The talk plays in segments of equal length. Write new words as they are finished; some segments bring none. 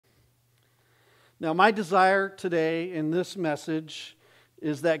Now, my desire today in this message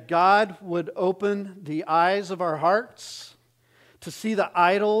is that God would open the eyes of our hearts to see the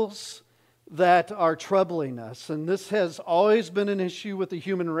idols that are troubling us. And this has always been an issue with the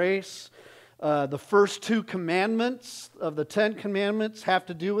human race. The first 2 commandments of the 10 commandments have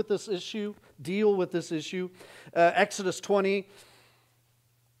to do with this issue, deal with this issue. Exodus 20,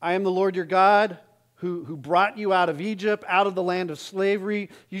 I am the Lord your God who brought you out of Egypt, out of the land of slavery.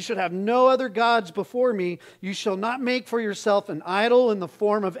 You should have no other gods before me. You shall not make for yourself an idol in the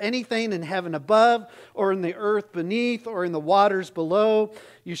form of anything in heaven above, or in the earth beneath, or in the waters below.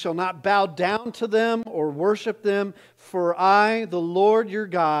 You shall not bow down to them or worship them, for I, the Lord your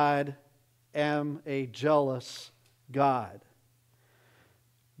God, am a jealous God.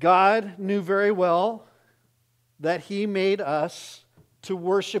 God knew very well that He made us to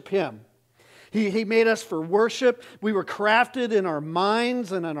worship Him. He made us for worship. We were crafted in our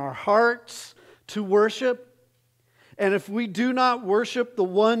minds and in our hearts to worship. And if we do not worship the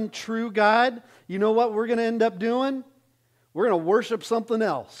one true God, you know what we're going to end up doing? We're going to worship something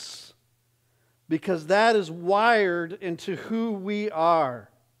else. Because that is wired into who we are.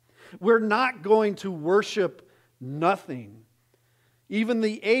 We're not going to worship nothing. Even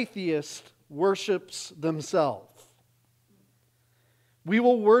the atheist worships themselves. We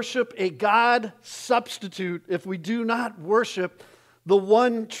will worship a God substitute if we do not worship the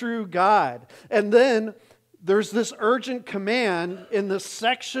one true God. And then there's this urgent command in this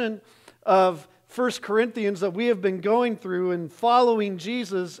section of 1 Corinthians that we have been going through and following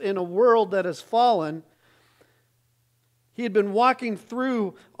Jesus in a world that has fallen. He had been walking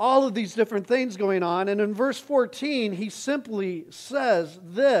through all of these different things going on. And in verse 14, he simply says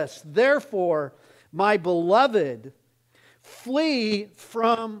this, "Therefore, my beloved, flee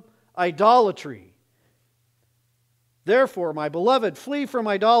from idolatry." Therefore, my beloved, flee from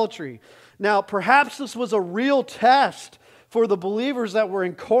idolatry. Now, perhaps this was a real test for the believers that were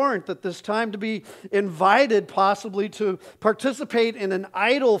in Corinth at this time, to be invited possibly to participate in an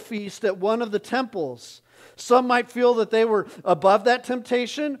idol feast at one of the temples. Some might feel that they were above that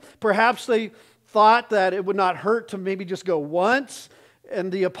temptation. Perhaps they thought that it would not hurt to maybe just go once.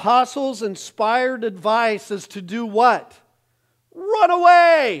 And the apostles' inspired advice is to do what? Run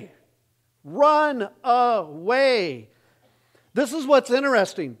away! Run away! This is what's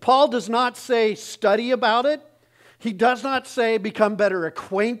interesting. Paul does not say study about it. He does not say become better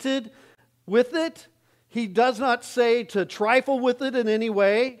acquainted with it. He does not say to trifle with it in any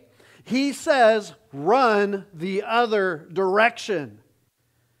way. He says run the other direction.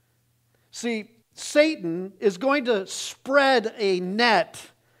 See, Satan is going to spread a net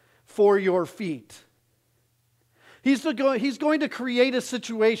for your feet. He's going to create a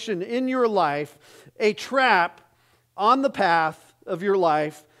situation in your life, a trap on the path of your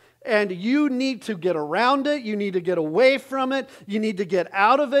life, and you need to get around it, you need to get away from it, you need to get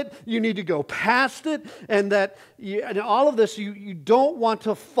out of it, you need to go past it, and all of this, you don't want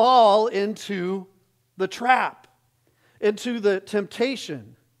to fall into the trap, into the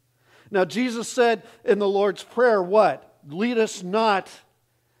temptation. Now, Jesus said in the Lord's Prayer, what? Lead us not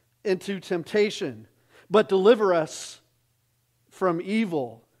into temptation, but deliver us from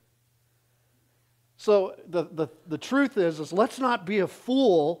evil. So the truth is let's not be a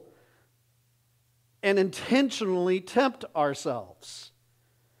fool and intentionally tempt ourselves.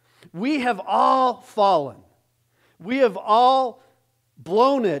 We have all fallen. We have all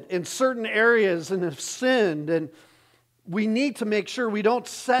blown it in certain areas and have sinned, and we need to make sure we don't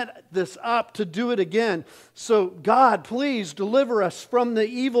set this up to do it again. So, God, please deliver us from the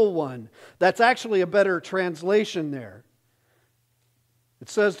evil one. That's actually a better translation there. It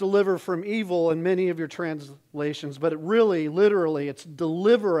says deliver from evil in many of your translations, but it really, literally, it's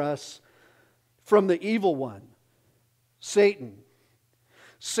deliver us from the evil one, Satan.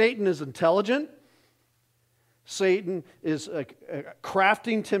 Satan is intelligent. Satan is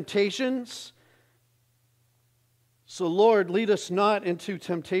crafting temptations. So, Lord, lead us not into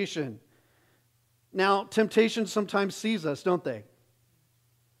temptation. Now, temptation sometimes sees us, don't they?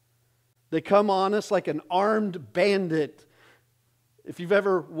 They come on us like an armed bandit. If you've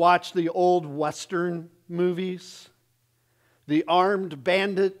ever watched the old Western movies, the armed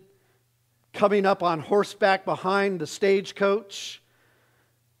bandit coming up on horseback behind the stagecoach,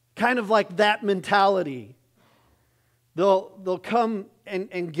 kind of like that mentality. They'll come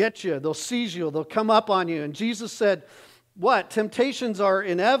and get you. They'll seize you. They'll come up on you. And Jesus said, what? Temptations are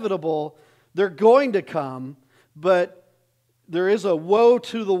inevitable. They're going to come, but there is a woe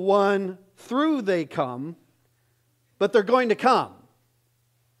to the one through they come, but they're going to come.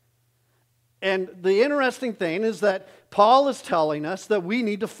 And the interesting thing is that Paul is telling us that we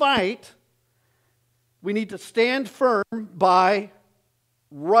need to fight We need to stand firm by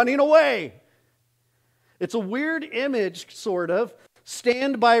running away. It's a weird image, sort of.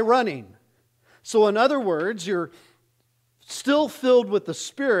 Stand by running. So in other words, you're still filled with the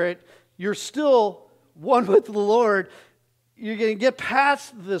Spirit. You're still one with the Lord. You're going to get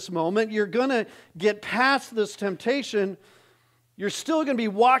past this moment. You're going to get past this temptation. You're still going to be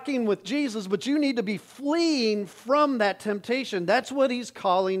walking with Jesus, but you need to be fleeing from that temptation. That's what He's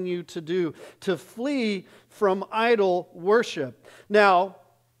calling you to do, to flee from idol worship. Now,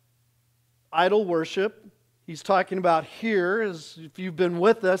 idol worship, He's talking about here, as if you've been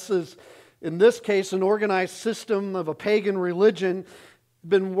with us, is in this case an organized system of a pagan religion,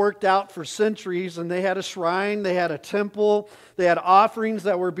 been worked out for centuries, and they had a shrine, they had a temple, they had offerings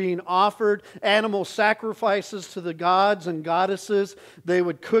that were being offered, animal sacrifices to the gods and goddesses. They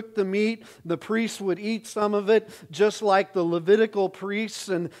would cook the meat, the priests would eat some of it, just like the Levitical priests,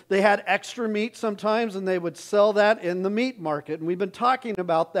 and they had extra meat sometimes, and they would sell that in the meat market. And we've been talking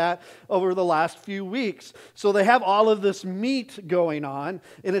about that over the last few weeks. So they have all of this meat going on,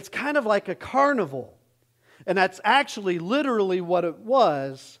 and it's kind of like a carnival. And that's actually literally what it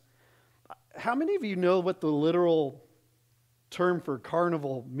was. How many of you know what the literal term for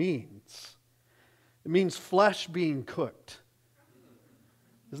carnival means? It means flesh being cooked.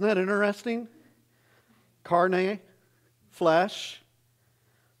 Isn't that interesting? Carne, flesh.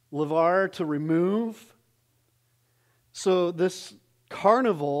 Levar, to remove. So this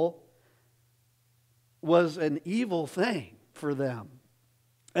carnival was an evil thing for them.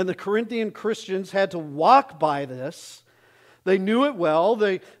 And the Corinthian Christians had to walk by this. They knew it well.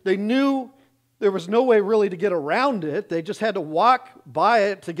 They knew there was no way really to get around it. They just had to walk by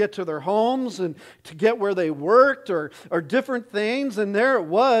it to get to their homes and to get where they worked or different things. And there it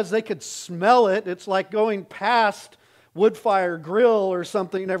was. They could smell it. It's like going past Woodfire Grill or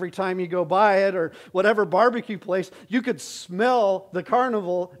something every time you go by it, or whatever barbecue place. You could smell the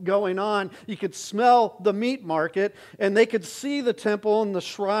carnival going on. You could smell the meat market, and they could see the temple and the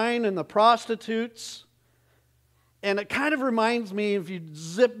shrine and the prostitutes. And it kind of reminds me, if you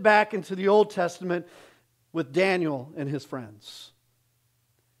zip back into the Old Testament, with Daniel and his friends.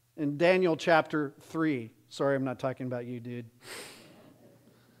 In Daniel chapter 3. Sorry, I'm not talking about you, dude.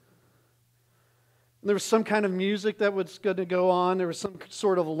 There was some kind of music that was going to go on. There was some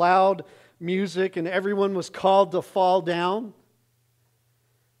sort of loud music, and everyone was called to fall down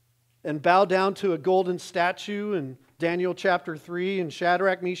and bow down to a golden statue in Daniel chapter 3, and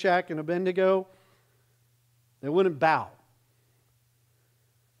Shadrach, Meshach, and Abednego. They wouldn't bow.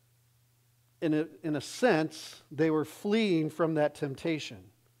 In a sense, they were fleeing from that temptation.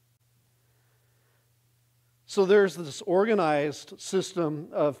 So there's this organized system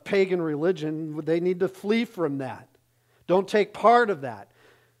of pagan religion. They need to flee from that. Don't take part of that.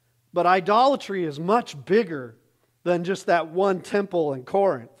 But idolatry is much bigger than just that one temple in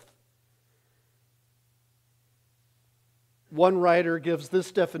Corinth. One writer gives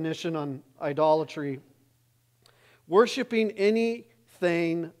this definition on idolatry: worshiping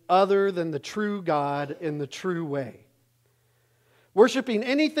anything other than the true God in the true way. Worshiping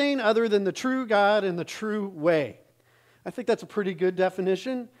anything other than the true God in the true way. I think that's a pretty good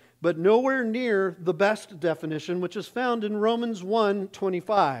definition, but nowhere near the best definition, which is found in Romans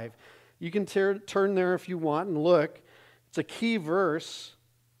 1:25. You can turn there if you want and look. It's a key verse.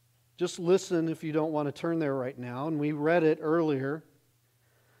 Just listen if you don't want to turn there right now. And we read it earlier.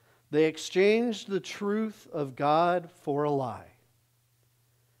 They exchanged the truth of God for a lie,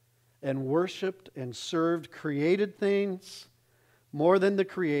 and worshipped and served created things more than the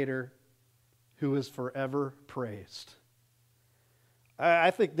Creator, who is forever praised.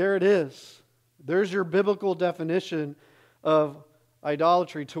 I think there it is. There's your biblical definition of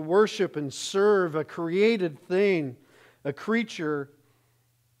idolatry: to worship and serve a created thing, a creature,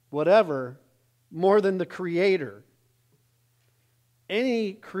 whatever, more than the Creator.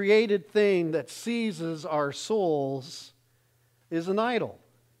 Any created thing that seizes our souls is an idol.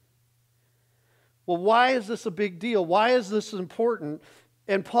 Well, why is this a big deal? Why is this important?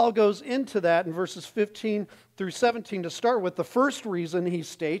 And Paul goes into that in verses 15 through 17 to start with. The first reason he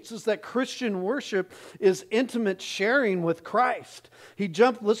states is that Christian worship is intimate sharing with Christ.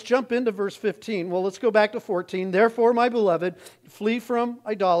 Let's jump into verse 15. Well, let's go back to 14. Therefore, my beloved, flee from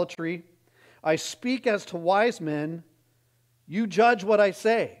idolatry. I speak as to wise men. You judge what I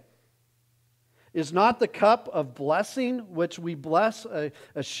say. Is not the cup of blessing which we bless a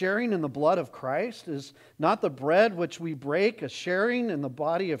sharing in the blood of Christ? Is not the bread which we break a sharing in the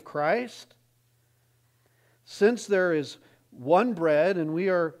body of Christ? Since there is one bread and we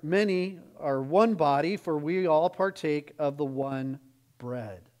are many, are one body, for we all partake of the one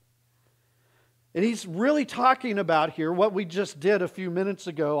bread. And he's really talking about here what we just did a few minutes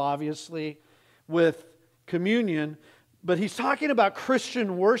ago, obviously, with communion. But he's talking about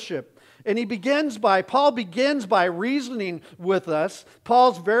Christian worship. And Paul begins by reasoning with us.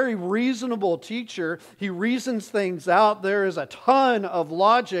 Paul's very reasonable teacher. He reasons things out. There is a ton of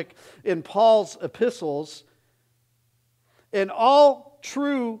logic in Paul's epistles. And all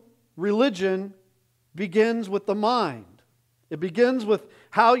true religion begins with the mind. It begins with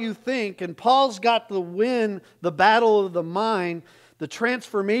how you think. And Paul's got to win the battle of the mind, the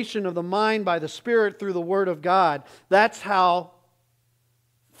transformation of the mind by the Spirit through the Word of God. That's how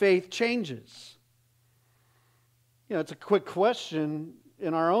faith changes. It's a quick question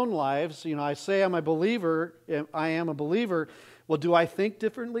in our own lives. I say I'm a believer. I am a believer. Well, do I think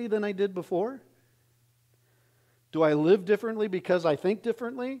differently than I did before? Do I live differently because I think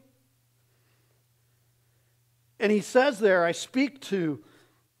differently? And he says there, I speak to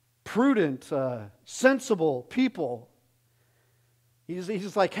prudent, sensible people.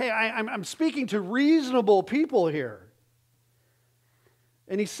 He's like, hey, I'm speaking to reasonable people here.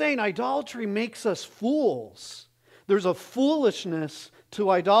 And he's saying idolatry makes us fools. There's a foolishness to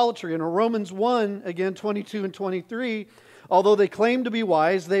idolatry. In Romans 1, again, 22 and 23, although they claimed to be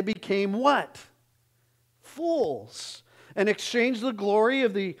wise, they became what? Fools. And exchanged the glory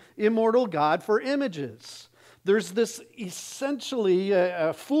of the immortal God for images. There's this essentially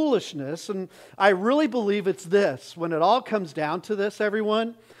foolishness, and I really believe it's this. When it all comes down to this,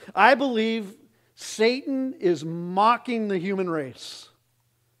 everyone, I believe Satan is mocking the human race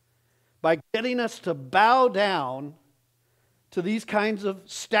by getting us to bow down to these kinds of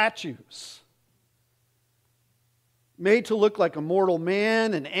statues made to look like a mortal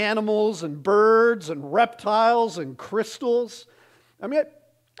man and animals and birds and reptiles and crystals.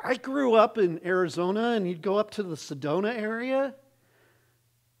 I grew up in Arizona, and you'd go up to the Sedona area,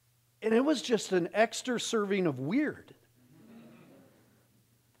 and it was just an extra serving of weird.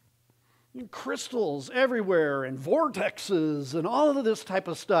 Crystals everywhere, and vortexes, and all of this type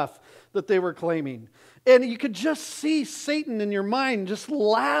of stuff that they were claiming. And you could just see Satan in your mind just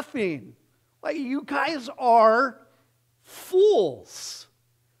laughing. Like, you guys are fools.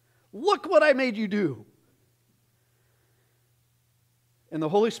 Look what I made you do. And the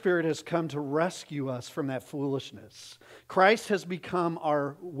Holy Spirit has come to rescue us from that foolishness. Christ has become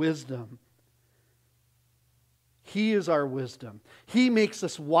our wisdom. He is our wisdom. He makes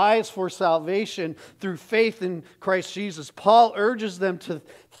us wise for salvation through faith in Christ Jesus. Paul urges them to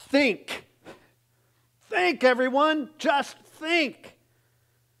think. Think, everyone. Just think.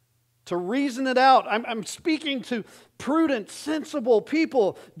 To reason it out. I'm speaking to prudent, sensible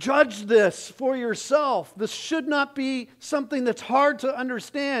people. Judge this for yourself. This should not be something that's hard to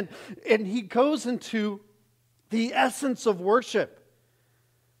understand. And he goes into the essence of worship.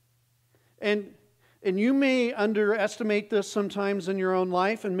 And you may underestimate this sometimes in your own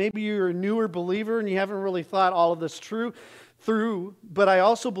life, and maybe you're a newer believer and you haven't really thought all of this through. But I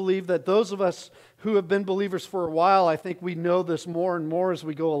also believe that those of us who have been believers for a while, I think we know this more and more as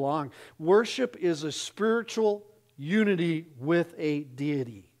we go along. Worship is a spiritual unity with a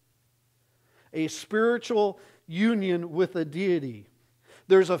deity. A spiritual union with a deity.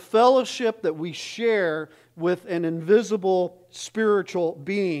 There's a fellowship that we share with an invisible spiritual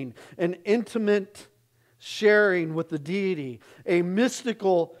being, an intimate sharing with the deity, a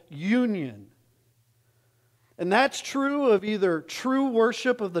mystical union. And that's true of either true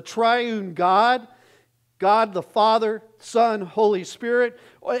worship of the triune God, God the Father, Son, Holy Spirit,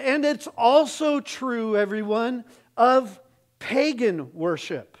 and it's also true, everyone, of pagan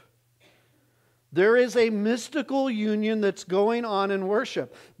worship. There is a mystical union that's going on in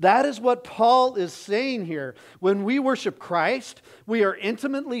worship. That is what Paul is saying here. When we worship Christ, we are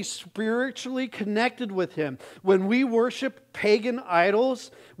intimately spiritually connected with Him. When we worship pagan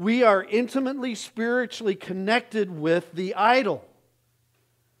idols, we are intimately spiritually connected with the idol.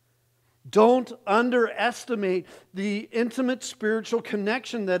 Don't underestimate the intimate spiritual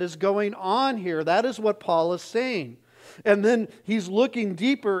connection that is going on here. That is what Paul is saying. And then he's looking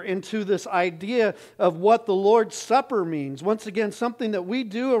deeper into this idea of what the Lord's Supper means. Once again, something that we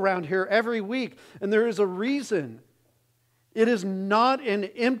do around here every week. And there is a reason. It is not an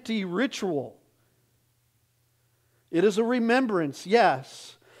empty ritual. It is a remembrance,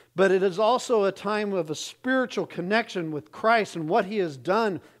 yes. But it is also a time of a spiritual connection with Christ and what He has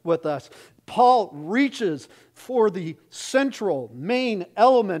done with us. Paul reaches for the central, main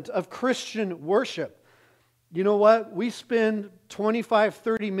element of Christian worship. You know what? We spend 25,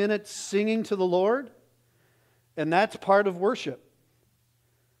 30 minutes singing to the Lord, and that's part of worship.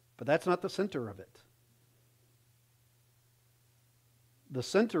 But that's not the center of it. The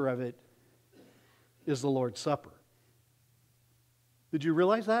center of it is the Lord's Supper. Did you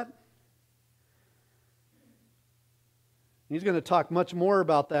realize that? He's going to talk much more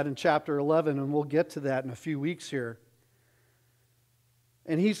about that in chapter 11, and we'll get to that in a few weeks here.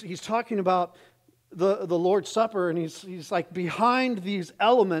 And he's talking about the Lord's Supper, and he's like, behind these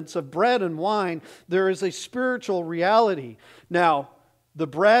elements of bread and wine, there is a spiritual reality. Now, the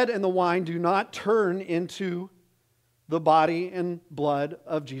bread and the wine do not turn into the body and blood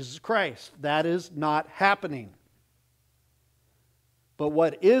of Jesus Christ. That is not happening. But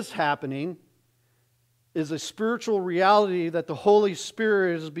what is happening is a spiritual reality that the Holy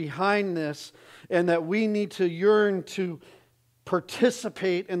Spirit is behind this, and that we need to yearn to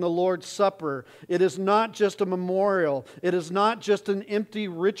participate in the Lord's Supper. It is not just a memorial. It is not just an empty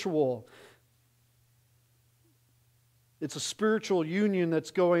ritual. It's a spiritual union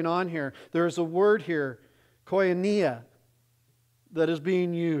that's going on here. There is a word here, koinonia, that is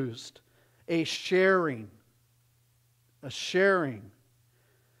being used. A sharing. A sharing.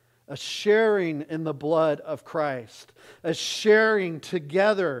 A sharing in the blood of Christ. A sharing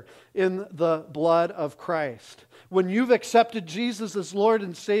together in the blood of Christ. When you've accepted Jesus as Lord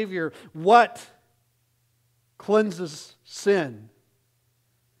and Savior, what cleanses sin?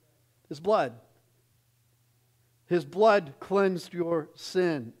 His blood. His blood cleansed your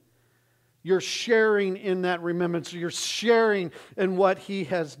sin. You're sharing in that remembrance. You're sharing in what He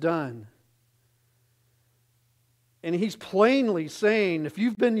has done. And He's plainly saying, if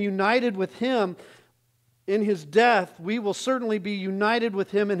you've been united with Him in His death, we will certainly be united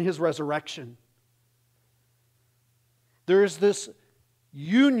with Him in His resurrection. There is this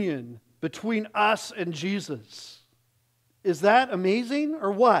union between us and Jesus. Is that amazing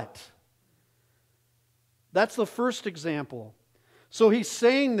or what? That's the first example. So he's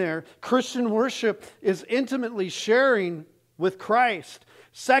saying there, Christian worship is intimately sharing with Christ.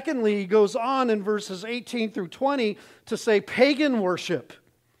 Secondly, he goes on in verses 18 through 20 to say pagan worship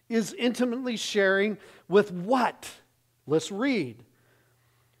is intimately sharing with what? Let's read.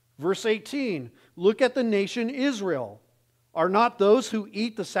 Verse 18, look at the nation Israel. Are not those who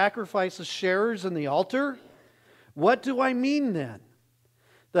eat the sacrifices sharers in the altar? What do I mean then?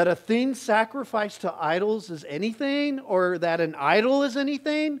 That a thing sacrificed to idols is anything, or that an idol is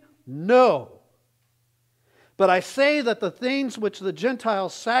anything? No. But I say that the things which the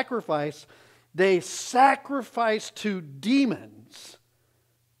Gentiles sacrifice, they sacrifice to demons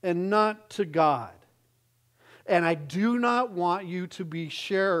and not to God. And I do not want you to be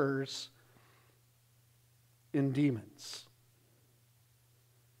sharers in demons.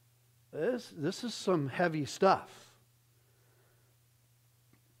 This is some heavy stuff.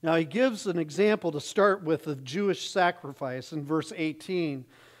 Now he gives an example to start with of Jewish sacrifice in verse 18.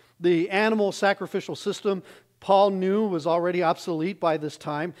 The animal sacrificial system, Paul knew was already obsolete by this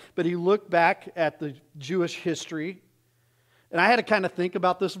time, but he looked back at the Jewish history. And I had to kind of think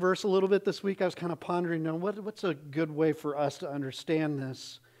about this verse a little bit this week. I was kind of pondering on what's a good way for us to understand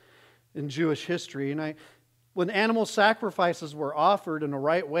this in Jewish history. And when animal sacrifices were offered in the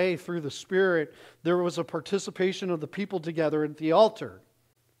right way through the Spirit, there was a participation of the people together at the altar.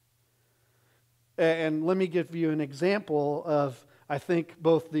 And let me give you an example of, I think,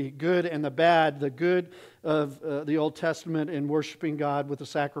 both the good and the bad. The good of the Old Testament in worshiping God with a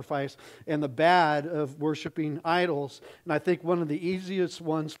sacrifice, and the bad of worshiping idols. And I think one of the easiest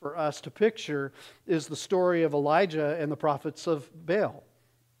ones for us to picture is the story of Elijah and the prophets of Baal.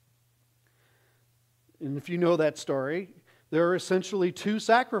 And if you know that story, there are essentially two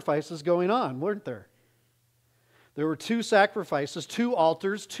sacrifices going on, weren't there? There were two sacrifices, two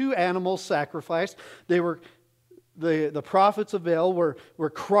altars, two animals sacrificed. They were the prophets of Baal were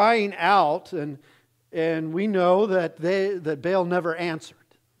crying out, and we know that Baal never answered.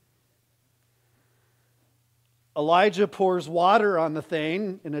 Elijah pours water on the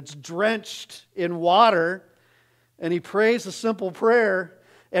thing, and it's drenched in water, and he prays a simple prayer,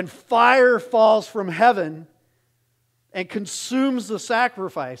 and fire falls from heaven and consumes the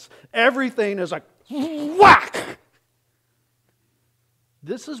sacrifice. Everything is like whack!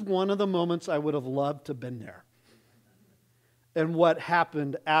 This is one of the moments I would have loved to have been there. And what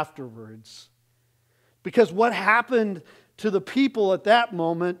happened afterwards. Because what happened to the people at that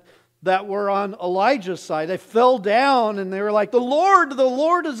moment that were on Elijah's side, they fell down and they were like, the Lord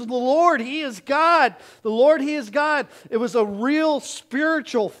is the Lord. He is God. The Lord, He is God. It was a real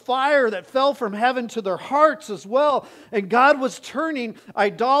spiritual fire that fell from heaven to their hearts as well. And God was turning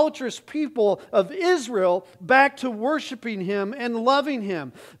idolatrous people of Israel back to worshiping Him and loving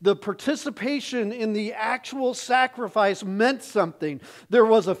Him. The participation in the actual sacrifice meant something. There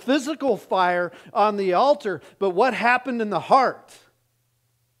was a physical fire on the altar, but what happened in the heart?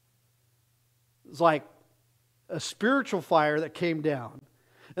 was like a spiritual fire that came down.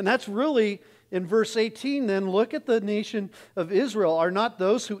 And that's really, in verse 18 then, look at the nation of Israel. Are not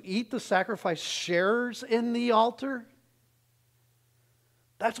those who eat the sacrifice sharers in the altar?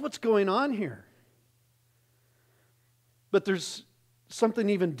 That's what's going on here. But there's something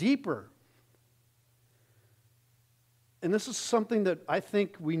even deeper. And this is something that I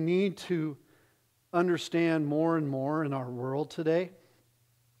think we need to understand more and more in our world today.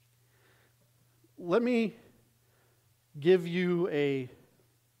 Let me give you a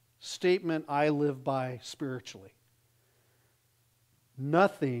statement I live by spiritually.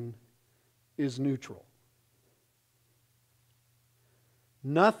 Nothing is neutral.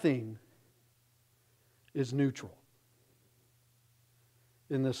 Nothing is neutral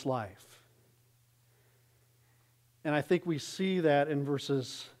in this life. And I think we see that in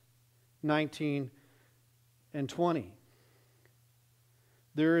verses 19 and 20.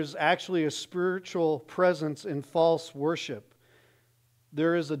 There is actually a spiritual presence in false worship.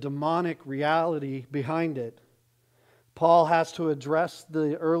 There is a demonic reality behind it. Paul has to address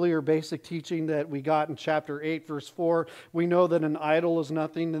the earlier basic teaching that we got in chapter 8, verse 4. We know that an idol is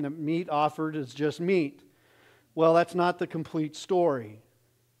nothing and that meat offered is just meat. Well, that's not the complete story.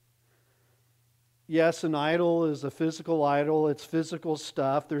 Yes, an idol is a physical idol. It's physical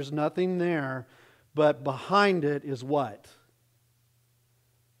stuff. There's nothing there. But behind it is what?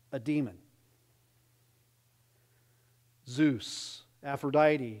 A demon. Zeus,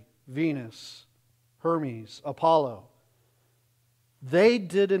 Aphrodite, Venus, Hermes, Apollo. They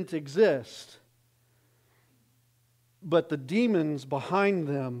didn't exist, but the demons behind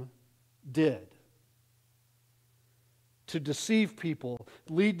them did. To deceive people,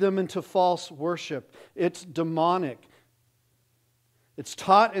 lead them into false worship. It's demonic. It's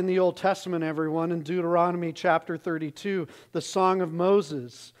taught in the Old Testament, everyone, in Deuteronomy chapter 32, the Song of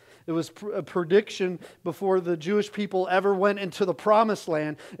Moses. It was a prediction before the Jewish people ever went into the Promised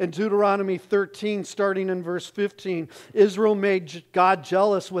Land. In Deuteronomy 13, starting in verse 15, Israel made God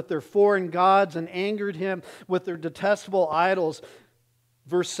jealous with their foreign gods and angered Him with their detestable idols.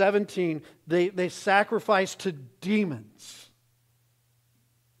 Verse 17, they sacrificed to demons,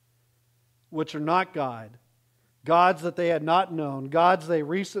 which are not God. Gods that they had not known, gods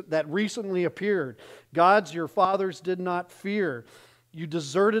that recently appeared, gods your fathers did not fear. You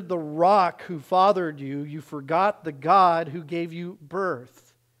deserted the rock who fathered you. You forgot the God who gave you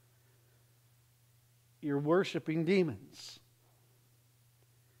birth. You're worshiping demons.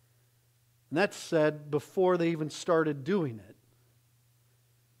 And that's said before they even started doing it.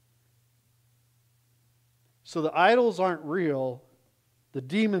 So the idols aren't real. The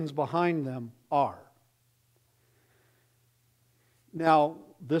demons behind them are. Now,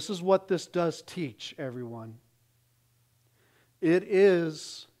 this is what this does teach, everyone. It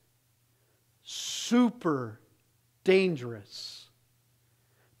is super dangerous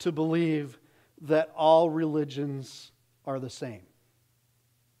to believe that all religions are the same.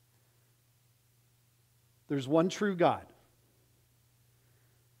 There's one true God.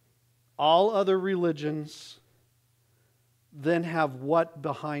 All other religions then have what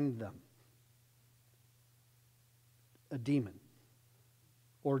behind them? A demon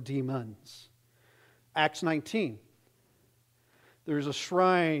or demons. Acts 19. There's a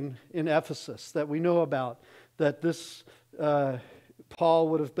shrine in Ephesus that we know about that this Paul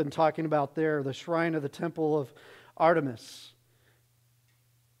would have been talking about there, the shrine of the temple of Artemis.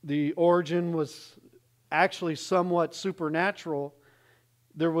 The origin was actually somewhat supernatural.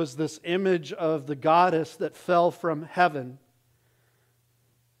 There was this image of the goddess that fell from heaven.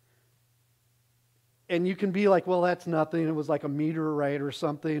 And you can be like, well, that's nothing. It was like a meteorite or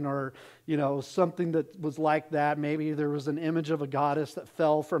something, or, something that was like that. Maybe there was an image of a goddess that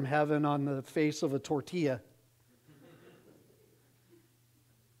fell from heaven on the face of a tortilla.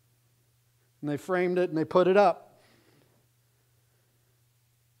 And they framed it and they put it up.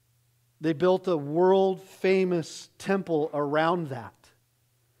 They built a world-famous temple around that.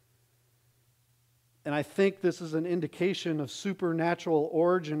 And I think this is an indication of supernatural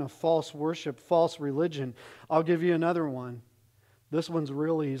origin of false worship, false religion. I'll give you another one. This one's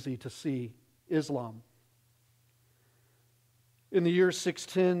real easy to see. Islam. In the year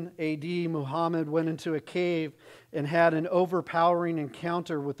 610 AD, Muhammad went into a cave and had an overpowering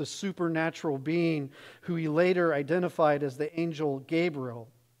encounter with a supernatural being who he later identified as the angel Gabriel.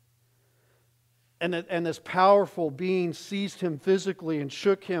 And this powerful being seized him physically and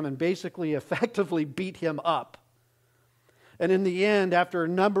shook him and basically effectively beat him up. And in the end, after a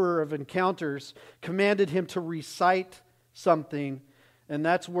number of encounters, commanded him to recite something. And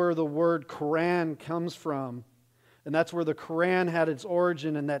that's where the word Quran comes from. And that's where the Quran had its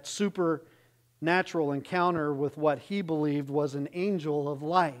origin, in that super supernatural encounter with what he believed was an angel of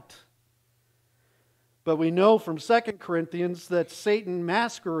light. But we know from 2 Corinthians that Satan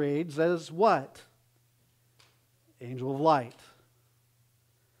masquerades as what? Angel of light.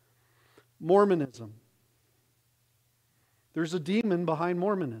 Mormonism. There's a demon behind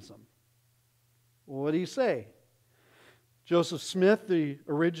Mormonism. Well, what do you say? Joseph Smith, the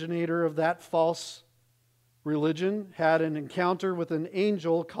originator of that false religion, had an encounter with an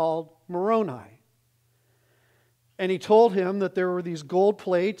angel called Moroni. And he told him that there were these gold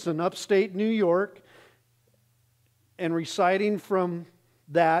plates in upstate New York, and reciting from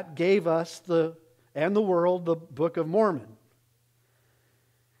that gave us and the world the Book of Mormon.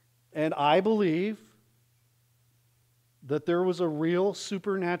 And I believe that there was a real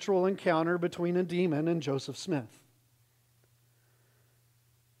supernatural encounter between a demon and Joseph Smith.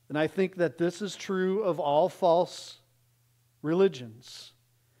 And I think that this is true of all false religions.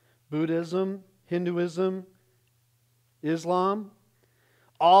 Buddhism, Hinduism, Islam,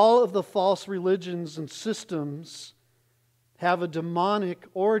 all of the false religions and systems have a demonic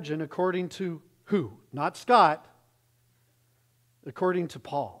origin according to who? Not Scott. According to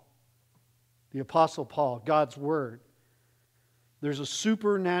Paul, the Apostle Paul, God's Word. There's a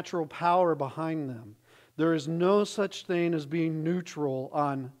supernatural power behind them. There is no such thing as being neutral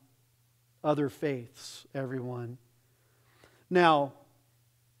on other faiths, everyone. Now,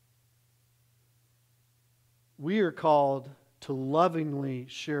 we are called to lovingly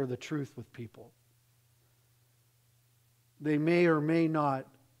share the truth with people. They may or may not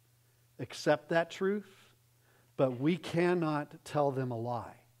accept that truth, but we cannot tell them a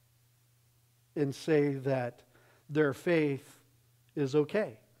lie and say that their faith is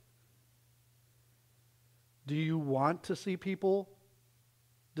okay. Do you want to see people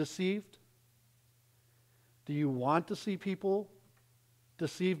deceived? Do you want to see people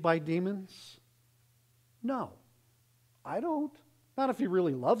deceived by demons? No, I don't. Not if you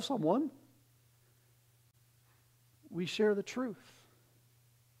really love someone. We share the truth.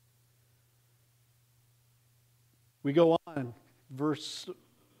 We go on, verse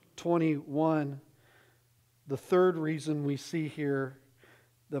 21. The third reason we see here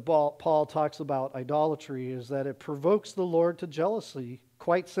that Paul talks about idolatry is that it provokes the Lord to jealousy.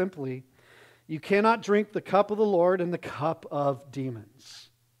 Quite simply, you cannot drink the cup of the Lord and the cup of demons.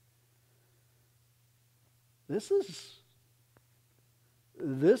 This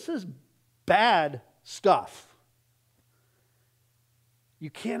is bad stuff. You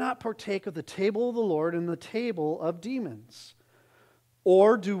cannot partake of the table of the Lord and the table of demons.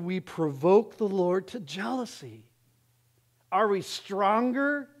 Or do we provoke the Lord to jealousy? Are we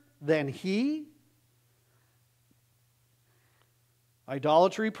stronger than He?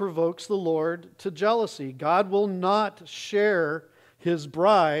 Idolatry provokes the Lord to jealousy. God will not share His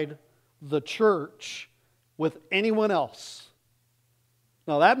bride, the church, with anyone else.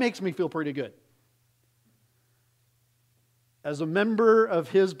 Now that makes me feel pretty good. As a member of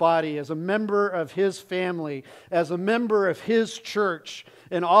His body, as a member of His family, as a member of His church,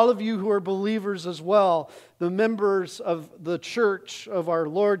 and all of you who are believers as well, the members of the church of our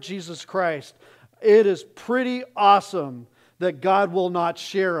Lord Jesus Christ, it is pretty awesome that God will not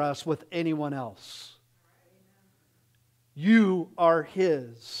share us with anyone else. You are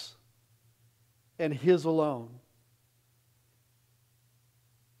His and His alone.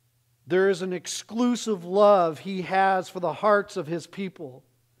 There is an exclusive love He has for the hearts of His people.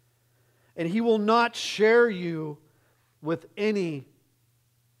 And He will not share you with any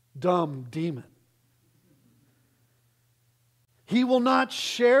dumb demon. He will not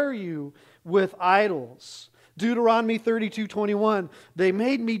share you with idols. Deuteronomy 32:21, they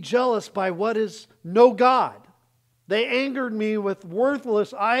made me jealous by what is no God. They angered me with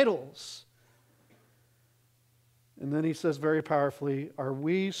worthless idols. And then he says very powerfully, are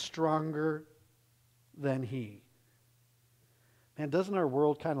we stronger than He? Man, doesn't our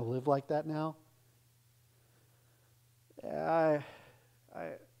world kind of live like that now?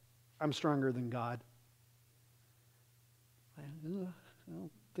 I'm stronger than God. I don't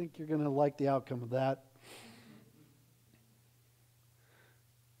think you're going to like the outcome of that.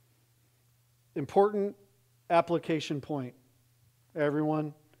 Important application point,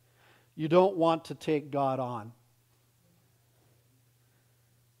 everyone. You don't want to take God on.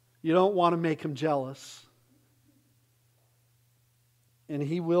 You don't want to make Him jealous. And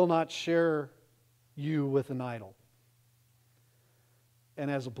He will not share you with an idol.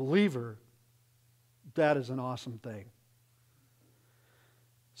 And as a believer, that is an awesome thing.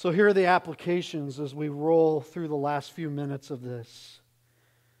 So here are the applications as we roll through the last few minutes of this.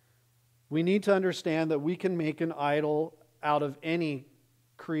 We need to understand that we can make an idol out of any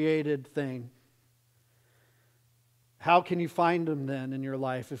created thing. How can you find them then in your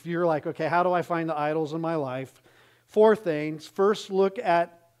life? If you're like, okay, how do I find the idols in my life? 4 things. First, look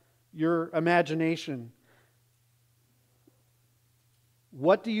at your imagination.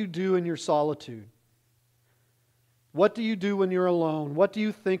 What do you do in your solitude? What do you do when you're alone? What do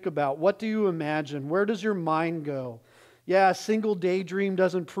you think about? What do you imagine? Where does your mind go? Yeah, a single daydream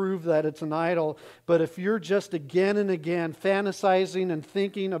doesn't prove that it's an idol, but if you're just again and again fantasizing and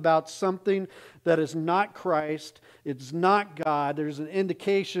thinking about something that is not Christ, it's not God, there's an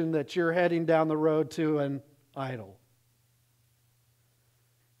indication that you're heading down the road to an idol.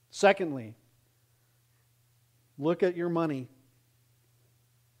 Secondly, look at your money.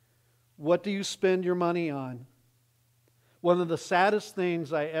 What do you spend your money on? One of the saddest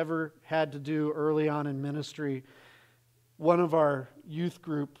things I ever had to do early on in ministry, one of our youth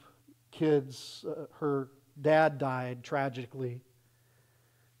group kids, her dad died tragically.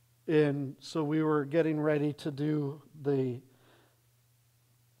 And so we were getting ready to do the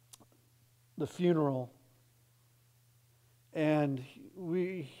funeral. And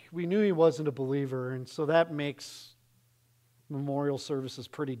we knew he wasn't a believer, and so that makes memorial services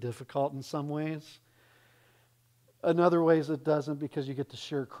pretty difficult in some ways. In other ways it doesn't, because you get to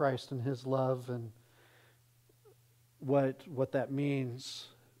share Christ and His love and what that means.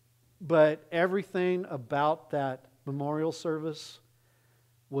 But everything about that memorial service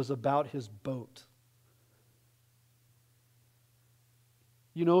was about his boat.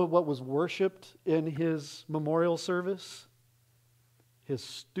 You know what was worshipped in his memorial service? His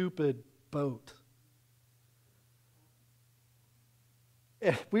stupid boat.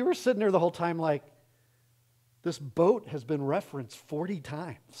 We were sitting there the whole time like, this boat has been referenced 40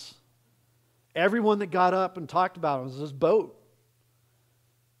 times. Everyone that got up and talked about it was this boat.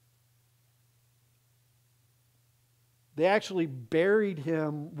 They actually buried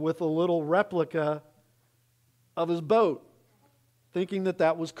him with a little replica of his boat, thinking that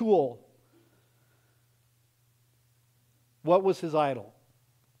that was cool. What was his idol?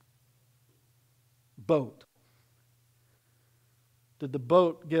 Boat. Did the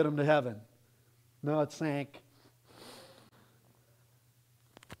boat get him to heaven? No, it sank.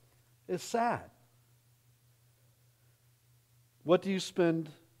 It's sad. What do you spend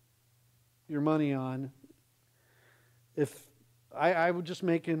your money on? If I would just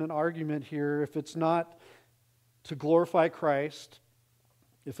make an argument here, if it's not to glorify Christ,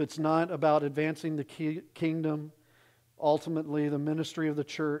 if it's not about advancing the kingdom, ultimately the ministry of the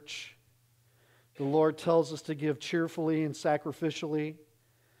church, the Lord tells us to give cheerfully and sacrificially.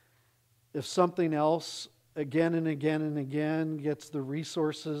 If something else again and again and again gets the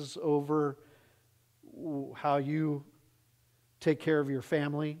resources over how you take care of your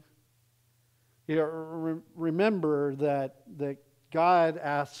family, you know, remember that God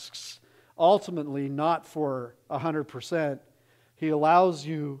asks ultimately not for 100%. He allows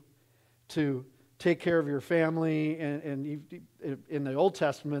you to take care of your family, and in the Old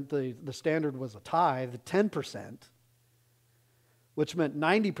Testament, the standard was a tithe, 10%, which meant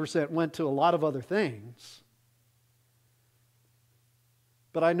 90% went to a lot of other things.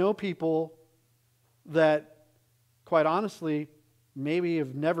 But I know people that, quite honestly, maybe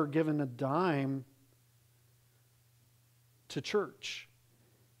have never given a dime to church,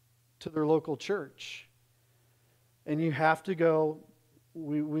 to their local church. And you have to go,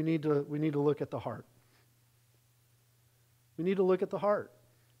 we need to look at the heart. We need to look at the heart.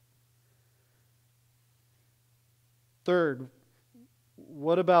 Third,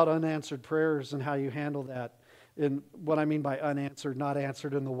 what about unanswered prayers and how you handle that? And what I mean by unanswered, not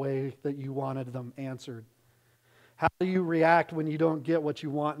answered in the way that you wanted them answered. How do you react when you don't get what you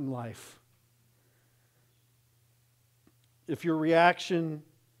want in life? If your reaction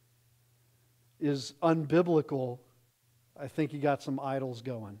is unbiblical, I think you got some idols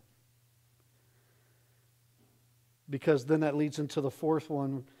going. Because then that leads into the fourth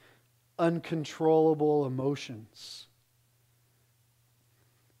one, uncontrollable emotions.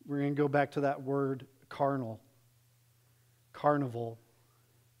 We're going to go back to that word carnal. Carnival.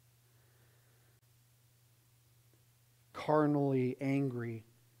 Carnally angry.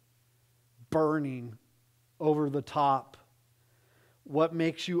 Burning. Over the top. What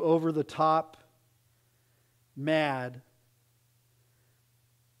makes you over the top? Mad.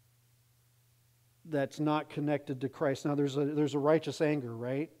 That's not connected to Christ. Now there's a righteous anger,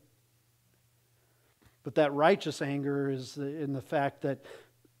 right? But that righteous anger is in the fact that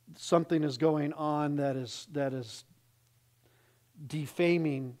something is going on that is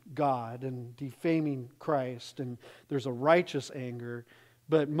defaming God and defaming Christ, and there's a righteous anger,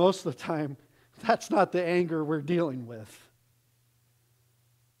 but most of the time that's not the anger we're dealing with.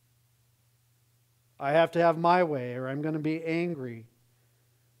 I have to have my way, or I'm going to be angry.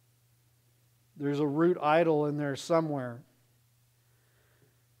 There's a root idol in there somewhere.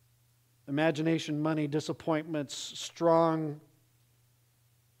 Imagination, money, disappointments, strong,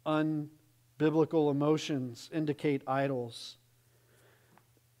 unbiblical emotions indicate idols.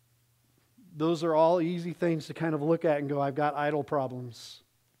 Those are all easy things to kind of look at and go, I've got idol problems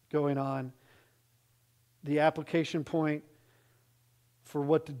going on. The application point for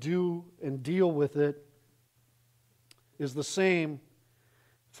what to do and deal with it is the same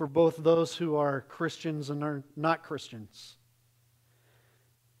for both those who are Christians and are not Christians.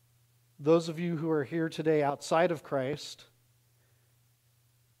 Those of you who are here today outside of Christ,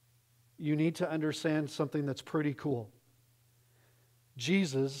 you need to understand something that's pretty cool.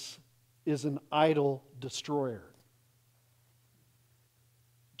 Jesus is an idol destroyer.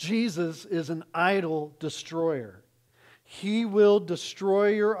 Jesus is an idol destroyer. He will destroy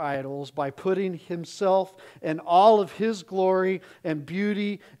your idols by putting Himself and all of His glory and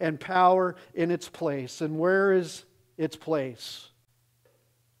beauty and power in its place. And where is its place?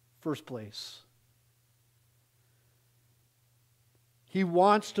 First place. He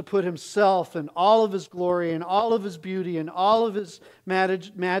wants to put Himself and all of His glory and all of His beauty and all of His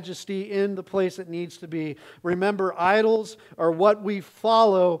majesty in the place it needs to be. Remember, idols are what we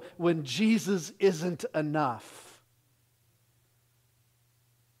follow when Jesus isn't enough.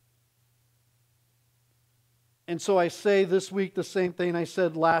 And so I say this week the same thing I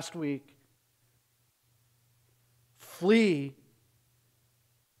said last week. Flee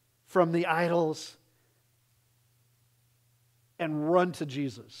from the idols and run to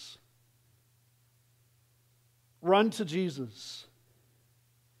Jesus. Run to Jesus.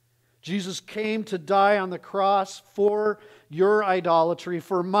 Jesus came to die on the cross for your idolatry,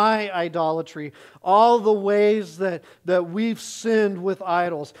 for my idolatry, all the ways that we've sinned with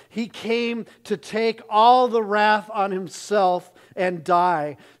idols. He came to take all the wrath on Himself and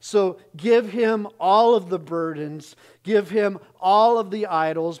die. So give Him all of the burdens, give Him all of the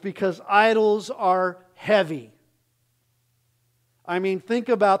idols, because idols are heavy. I mean, think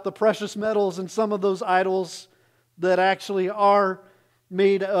about the precious metals in some of those idols that actually are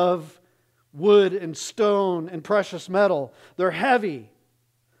made of wood and stone and precious metal. They're heavy.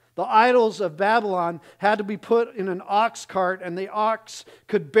 The idols of Babylon had to be put in an ox cart, and the ox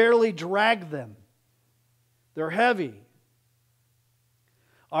could barely drag them. They're heavy.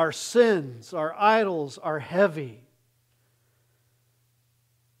 Our sins, our idols are heavy.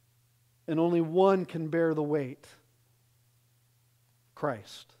 And only one can bear the weight.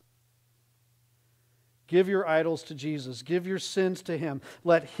 Christ. Give your idols to Jesus. Give your sins to Him.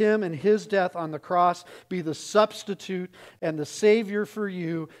 Let Him and His death on the cross be the substitute and the Savior for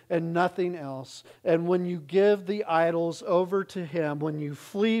you and nothing else. And when you give the idols over to Him, when you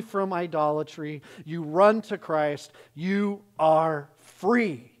flee from idolatry, you run to Christ, you are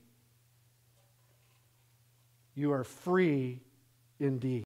free. You are free indeed.